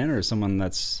selfish man, or someone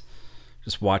that's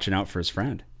just watching out for his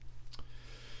friend?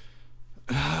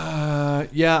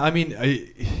 Yeah, I mean,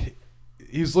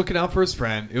 he was looking out for his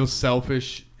friend. It was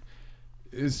selfish.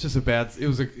 It was just it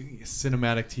was a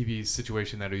cinematic TV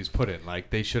situation that he was put in. Like,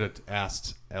 they should have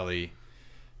asked Ellie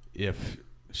if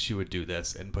she would do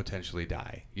this and potentially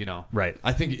die, Right.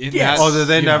 I think in Yes. that... Oh, did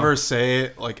they you never know,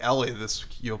 say, like, Ellie,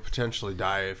 you'll potentially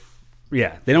die if...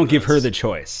 Yeah, they don't give her the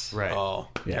choice. Right. Oh,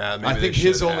 Yeah. yeah. Maybe I think they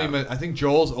should have. I think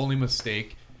Joel's only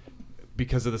mistake,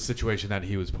 because of the situation that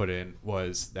he was put in,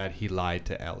 was that he lied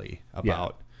to Ellie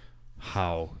about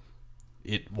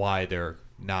why they're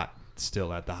not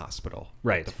still at the hospital,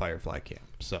 Right. at the Firefly camp.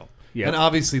 So, Yeah. and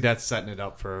obviously that's setting it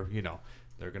up for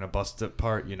they're gonna bust it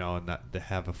apart, and that they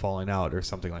have a falling out or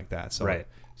something like that. So Right.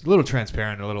 it's a little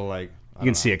transparent, a little like You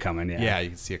can see it coming. Yeah, you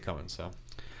can see it coming. So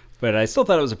But I still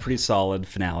thought it was a pretty solid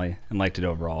finale and liked it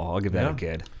overall. I'll give that a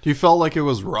good. Do you felt like it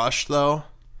was rushed, though?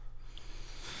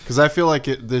 Because I feel like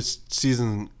this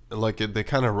season, they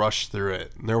kind of rushed through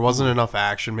it. There wasn't enough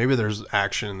action. Maybe there's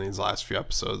action in these last few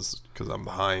episodes because I'm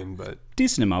behind, but...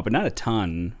 Decent amount, but not a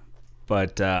ton.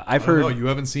 But I've I don't heard... know, you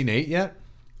haven't seen 8 yet?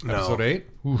 No. Episode 8?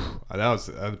 Oof, that was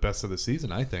the best of the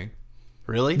season, I think.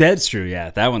 Really? That's true, yeah.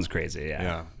 That one's crazy,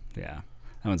 yeah. Yeah.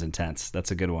 That one's intense. That's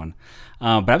a good one.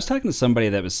 But I was talking to somebody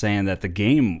that was saying that the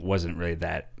game wasn't really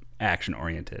that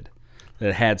action-oriented. That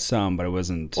it had some, but it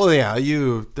wasn't... Well, yeah,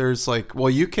 you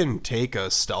can take a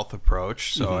stealth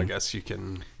approach, so I guess you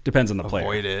can Depends on the player.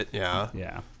 avoid it, yeah.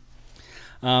 Yeah.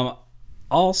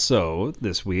 Also,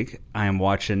 this week, I am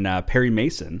watching Perry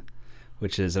Mason,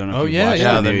 which is, I don't know if you've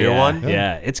watched the new one?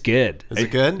 Yeah, it's good. Is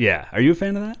it good? Yeah. Are you a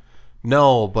fan of that?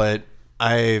 No, but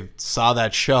I saw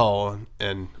that show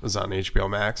and it was on HBO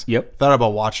Max. Yep. Thought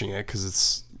about watching it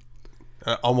because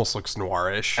it almost looks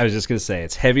noirish. I was just going to say,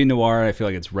 it's heavy noir. I feel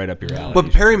like it's right up your alley.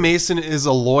 But Perry Mason is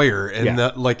a lawyer, and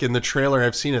Yeah. in the trailer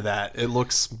I've seen of that, it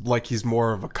looks like he's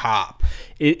more of a cop.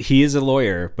 He is a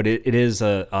lawyer, but it is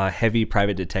a heavy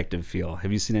private detective feel.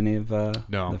 Have you seen any of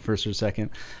No. the first or second?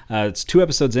 It's 2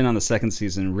 episodes in on the second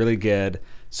season. Really good.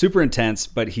 Super intense,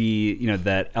 but he,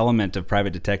 that element of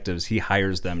private detectives, he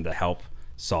hires them to help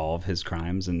solve his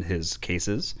crimes and his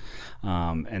cases.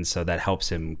 And so that helps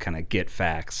him kind of get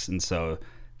facts. And so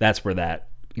that's where that,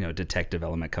 detective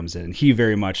element comes in. And he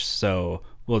very much so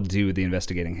will do the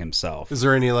investigating himself. Is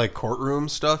there any courtroom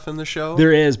stuff in the show?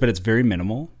 There is, but it's very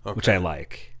minimal, which Okay. I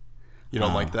like. You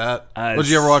don't like that? it's- Did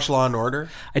you ever watch Law and Order?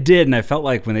 I did, and I felt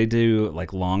like when they do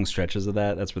long stretches of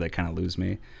that, that's where they kind of lose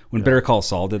me. When Better Call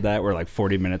Saul did that, where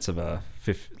 40 minutes of a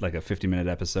 50-minute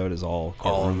episode is all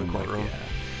courtroom. All in the and, courtroom.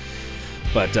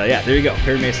 But there you go,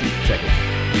 Perry Mason. Check it out.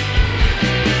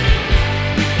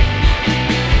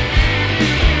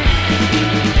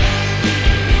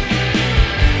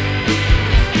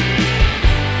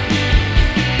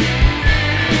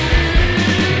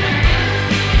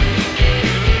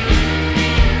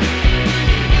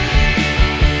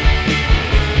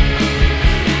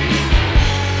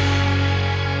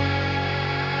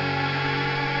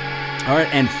 All right,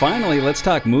 and finally, let's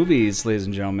talk movies, ladies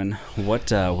and gentlemen. What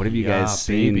have you guys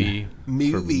seen? baby.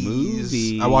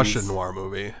 Movies. I watched a noir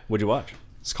movie. What'd you watch?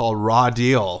 It's called Raw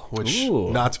Deal, which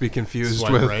Ooh. not to be confused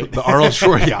Swipe with right. the Arnold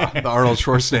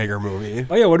Schwarzenegger movie.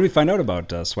 Oh yeah, what did we find out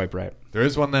about Swipe Right? There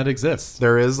is one that exists.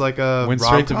 There is a Went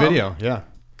straight to rom-com. video. Yeah.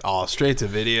 Oh, straight to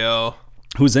video.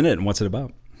 Who's in it and what's it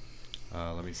about?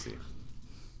 Let me see.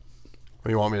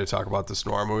 You want me to talk about this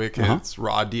noir movie? Okay, Uh-huh. It's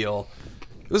Raw Deal.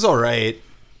 It was all right.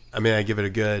 I mean, I give it a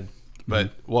good.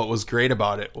 But what was great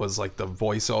about it was the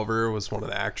voiceover was one of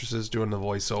the actresses doing the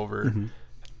voiceover,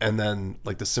 and then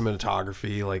the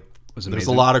cinematography. Was There's a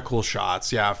amazing. lot of cool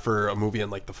shots. Yeah, for a movie in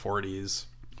the 40s.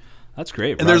 That's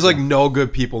great. And there's no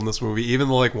good people in this movie. Even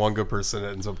the one good person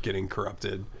ends up getting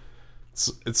corrupted.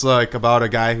 It's about a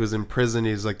guy who's in prison.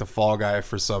 He's the fall guy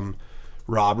for some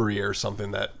robbery or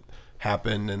something that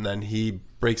happened, and then he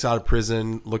breaks out of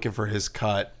prison looking for his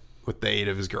cut with the aid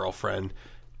of his girlfriend,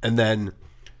 and then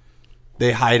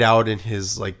they hide out in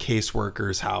his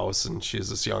caseworker's house, and she's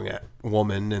this young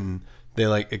woman, and they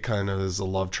it kind of is a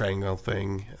love triangle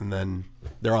thing, and then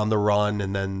they're on the run,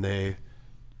 and then they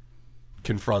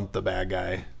confront the bad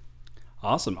guy.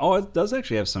 Awesome. Oh, it does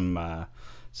actually have some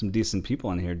decent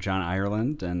people in here. John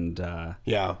Ireland and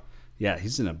Yeah. yeah,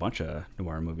 he's in a bunch of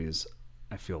noir movies,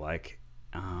 I feel like.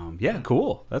 Yeah,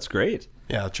 cool. That's great.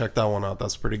 Yeah, check that one out.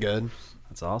 That's pretty good.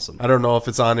 That's awesome. I don't know if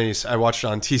it's on any. I watched it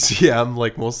on TCM,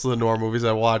 like most of the noir movies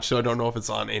I watch, so I don't know if it's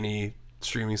on any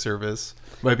streaming service.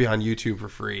 It might be on YouTube for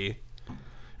free.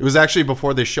 It was actually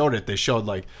before they showed it. They showed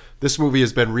like this movie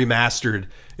has been remastered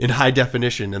in high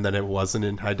definition, and then it wasn't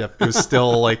in high def. It was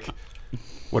still like,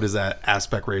 what is that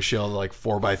aspect ratio? Like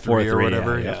 4:3 or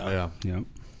whatever. Yeah. Yep.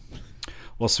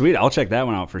 Well, sweet. I'll check that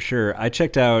one out for sure. I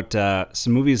checked out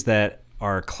some movies that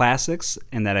are classics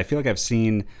and that I feel like I've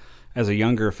seen as a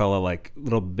younger fella, like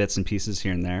little bits and pieces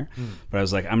here and there. But I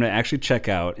was like, I'm going to actually check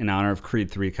out in honor of Creed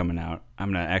 3 coming out.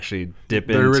 I'm going to actually dip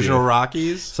into The original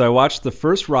Rockies. So I watched the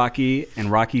first Rocky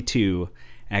and Rocky 2,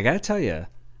 and I got to tell you,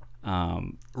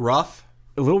 Rough.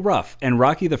 a little rough. And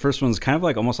Rocky, the first one's kind of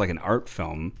like almost like an art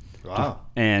film. Wow.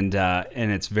 And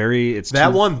it's very, it's That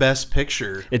too- won Best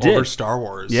Picture It over did. Star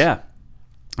Wars. Yeah.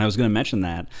 I was going to mention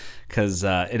that because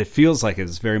it feels like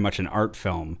it's very much an art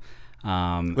film.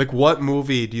 Like, what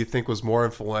movie do you think was more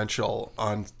influential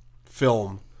on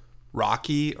film,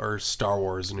 Rocky or Star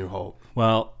Wars: A New Hope?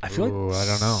 Well, I feel Ooh, like I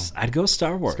don't know. I'd go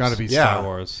Star Wars. It's got to be Yeah. Star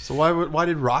Wars. So why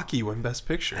did Rocky win Best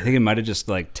Picture? I think it might have just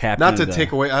like tapped. Not into to the-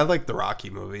 take away, I like the Rocky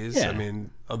movies. Yeah. I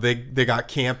mean, they got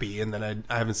campy, and then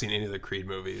I haven't seen any of the Creed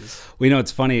movies. Well, you know,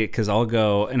 it's funny because I'll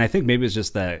go, and I think maybe it's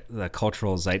just the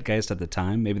cultural zeitgeist at the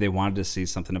time. Maybe they wanted to see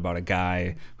something about a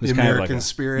guy who's The kind of American like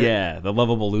spirit. Yeah, the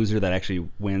lovable loser that actually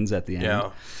wins at the end. Yeah,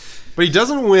 but he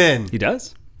doesn't win He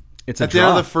does. It's a at the draw,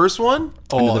 end of the first one.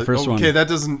 End of the first one. Okay,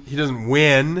 he doesn't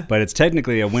win. but it's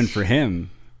technically a win for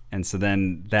him. And so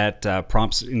then that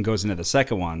prompts and goes into the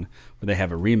second one where they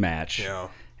have a rematch. Yeah.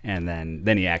 And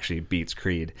then he actually beats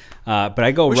Creed. But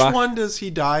I go Which Rock. one does he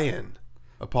die in?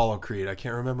 Apollo Creed. I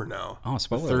can't remember now. Oh, the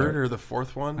spoiler third alert. or the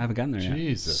fourth one? I haven't gotten there yet.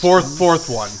 Jesus. Fourth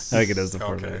one. I think it is the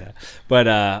fourth Okay. one, yeah. But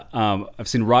I've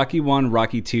seen Rocky 1,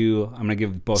 Rocky 2. I'm going to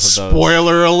give both of those.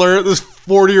 Spoiler alert! This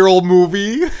 40-year-old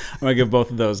movie. I'm going to give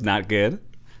both of those not good.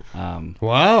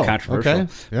 Wow. Controversial.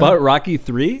 Okay. Yeah. But Rocky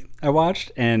 3 I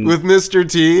watched, and With Mr.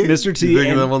 T. Mr. T You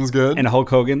think and, that one's good? and Hulk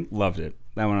Hogan, loved it.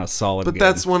 That one was solid. But good.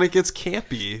 that's when it gets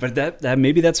campy. But that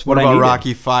maybe that's What what I about needed.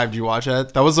 Rocky 5? Did you watch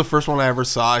that? That was the first one I ever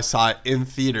saw. I saw it in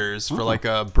theaters for like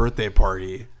a birthday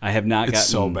party. I have not It's gotten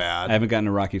so bad. I haven't gotten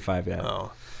to Rocky 5 yet.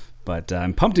 Oh. But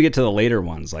I'm pumped to get to the later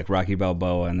ones like Rocky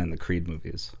Balboa and then the Creed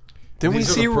movies. Didn't we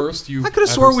These are see? the first you've I could have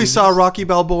ever swore we seen saw this? Rocky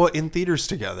Balboa in theaters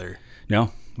together.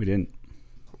 No, we didn't.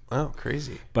 Oh,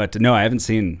 crazy! But no, I haven't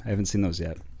seen those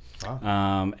yet.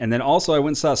 And then also I went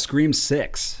and saw Scream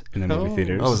 6 in the movie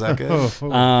theaters. Oh, was that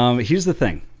good? Here's the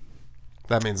thing.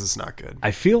 That means it's not good.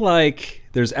 I feel like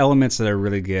there's elements that are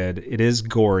really good. It is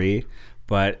gory,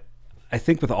 but I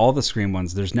think with all the Scream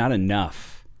ones, there's not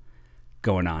enough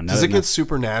going on. Does Not it get enough-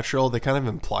 supernatural? They kind of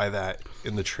imply that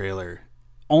in the trailer.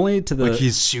 only to the Like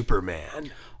he's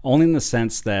Superman. only in the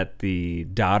sense that the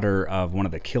daughter of one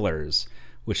of the killers,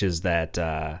 which is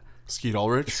that Skeet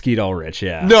Ulrich? Skeet Ulrich,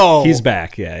 yeah, No. he's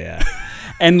back, yeah,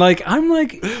 and like I'm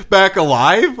like Back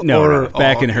alive? no, Or- no,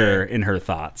 back oh, in okay. her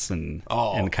thoughts and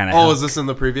kind of Oh, is this in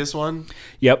the previous one?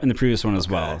 Yep, in the previous one as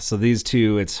well. So these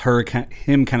two, it's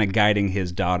him kind of guiding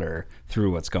his daughter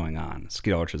through what's going on,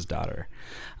 Skeet Ulrich's daughter.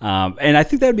 And I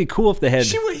think that would be cool if they had.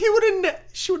 She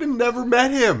would have never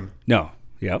met him. No,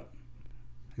 yep,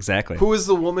 exactly. Who is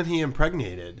the woman he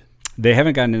impregnated? They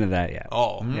haven't gotten into that yet.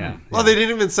 Oh, yeah. Well, they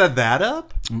didn't even set that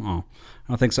up I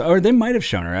don't think so. Or they might have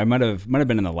shown her. I might have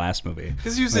been in the last movie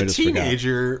because he was I a just forgot.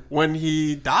 teenager when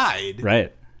he died.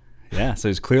 Right. Yeah. So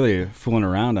he's clearly fooling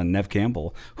around on Nev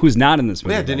Campbell, who's not in this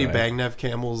movie. Yeah, by didn't he the way. bang Nev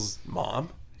Campbell's mom?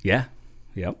 Yeah.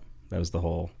 Yep. That was the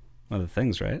whole one of the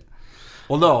things, right?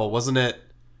 Well, no, wasn't it?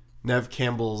 Nev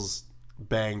Campbell's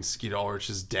banged Skeet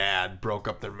Ulrich's dad, broke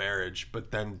up their marriage,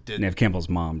 but then did Nev Campbell's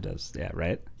mom does. Yeah.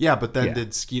 Right. yeah, but then Yeah.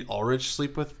 did Skeet Ulrich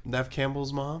sleep with Nev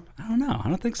Campbell's mom? I don't know. I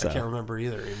don't think so. I can't remember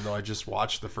either, even though I just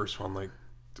watched the first one like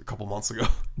a couple months ago.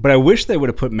 But I wish they would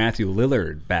have put Matthew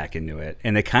Lillard back into it,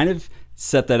 and they kind of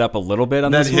set that up a little bit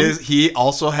on That this one. he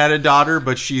also had a daughter,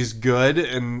 but she's good,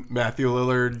 and Matthew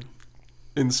Lillard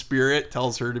in spirit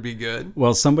tells her to be good.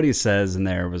 Well, somebody says in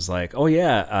there was like, "Oh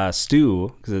yeah,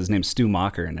 Stu," because his name's Stu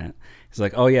Mocker in it. He's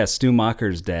like, "Oh yeah, Stu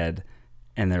Mocker's dead,"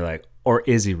 and they're like, "Or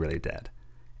is he really dead?"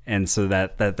 And so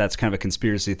that's kind of a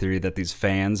conspiracy theory that these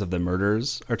fans of the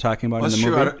murders are talking about That's in the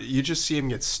true. movie. You just see him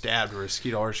get stabbed, where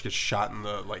Skeet Ulrich gets shot in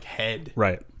the head.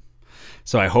 Right.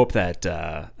 So I hope that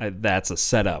that's a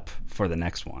setup for the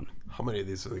next one. How many of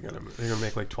these are they gonna? They're gonna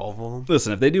make like 12 of them.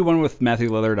 Listen, if they do one with Matthew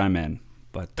Lillard, I'm in.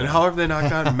 But And how have they not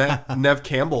gotten Nev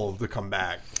Campbell to come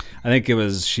back? I think it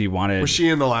was she wanted. Was she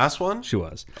in the last one? She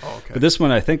was. Oh, okay. But this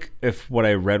one, I think, if what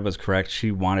I read was correct,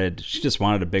 she just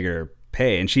wanted a bigger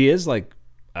pay, and she is like,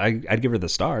 I'd give her the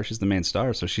star. She's the main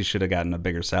star, so she should have gotten a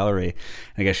bigger salary.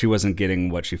 And I guess she wasn't getting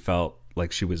what she felt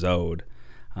like she was owed,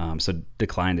 so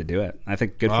declined to do it. I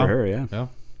think good for her. Yeah.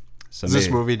 So Is this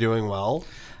movie doing well?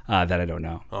 That I don't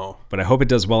know. Oh. But I hope it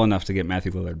does well enough to get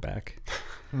Matthew Lillard back.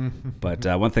 But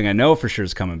one thing I know for sure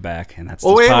is coming back, and that's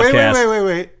this podcast.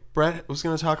 Wait. Brett was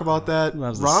going to talk about that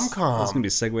rom-com. That's going to be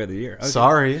segue of the year. Okay.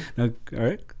 Sorry. No, all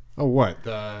right. Oh, what?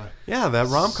 Yeah, that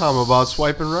rom-com about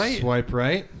swiping right. Swipe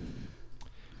right?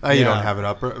 You don't have it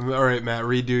up. All right, Matt,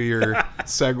 redo your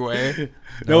segue.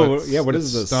 What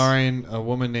is this? Starring a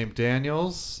woman named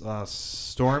Daniels,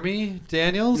 Stormy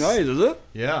Daniels. Nice, is it?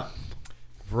 Yeah.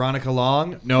 Veronica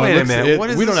Long. No, Wait a minute. What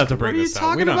is we don't this? have to bring What are you this up.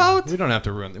 talking about? We don't have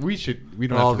to ruin. We should. We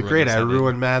don't. Oh, have to ruin great! this I ending.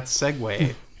 ruined Matt's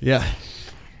segue Yeah.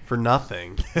 for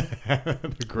nothing.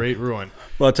 The great ruin.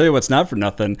 Well, I'll tell you what's not for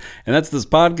nothing, and that's this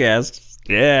podcast.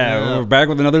 Yeah, we're back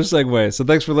with another segue. So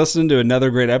thanks for listening to another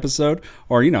great episode.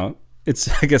 Or, I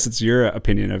guess it's your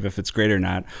opinion of if it's great or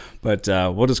not. But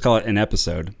we'll just call it an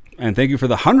episode. And thank you for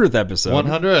the 100th episode.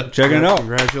 100th. Checking it out.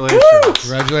 Congratulations.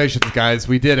 Congratulations, guys.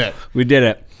 We did it. We did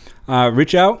it.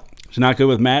 Reach out to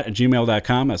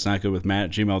notgoodwithmatt@gmail.com. That's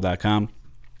notgoodwithmatt@gmail.com.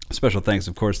 Special thanks,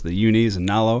 of course, to the Unis and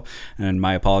Nalo, and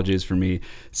my apologies for me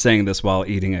saying this while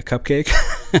eating a cupcake.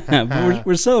 But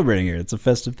we're celebrating here. It's a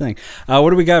festive thing.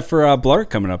 What do we got for Blark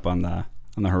coming up on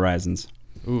the horizons?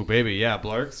 Ooh, baby, yeah,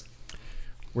 Blarks.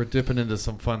 We're dipping into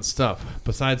some fun stuff.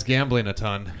 Besides gambling a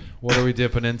ton, what are we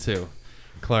dipping into,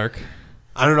 Clark?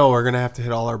 I don't know. We're going to have to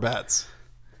hit all our bets.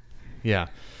 Yeah.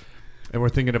 And we're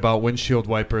thinking about windshield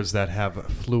wipers that have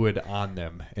fluid on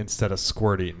them instead of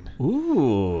squirting.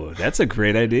 Ooh, that's a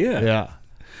great idea. Yeah.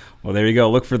 Well, there you go.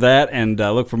 Look for that, and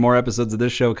look for more episodes of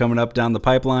this show coming up down the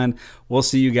pipeline. We'll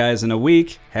see you guys in a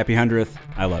week. Happy 100th.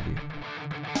 I love you.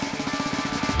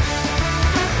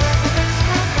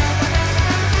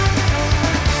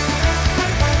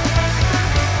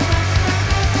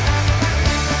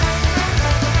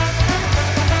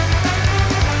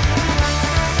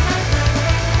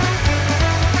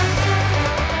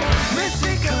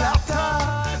 Missy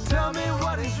Calata, tell me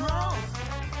what is wrong.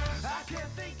 I can't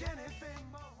think anything.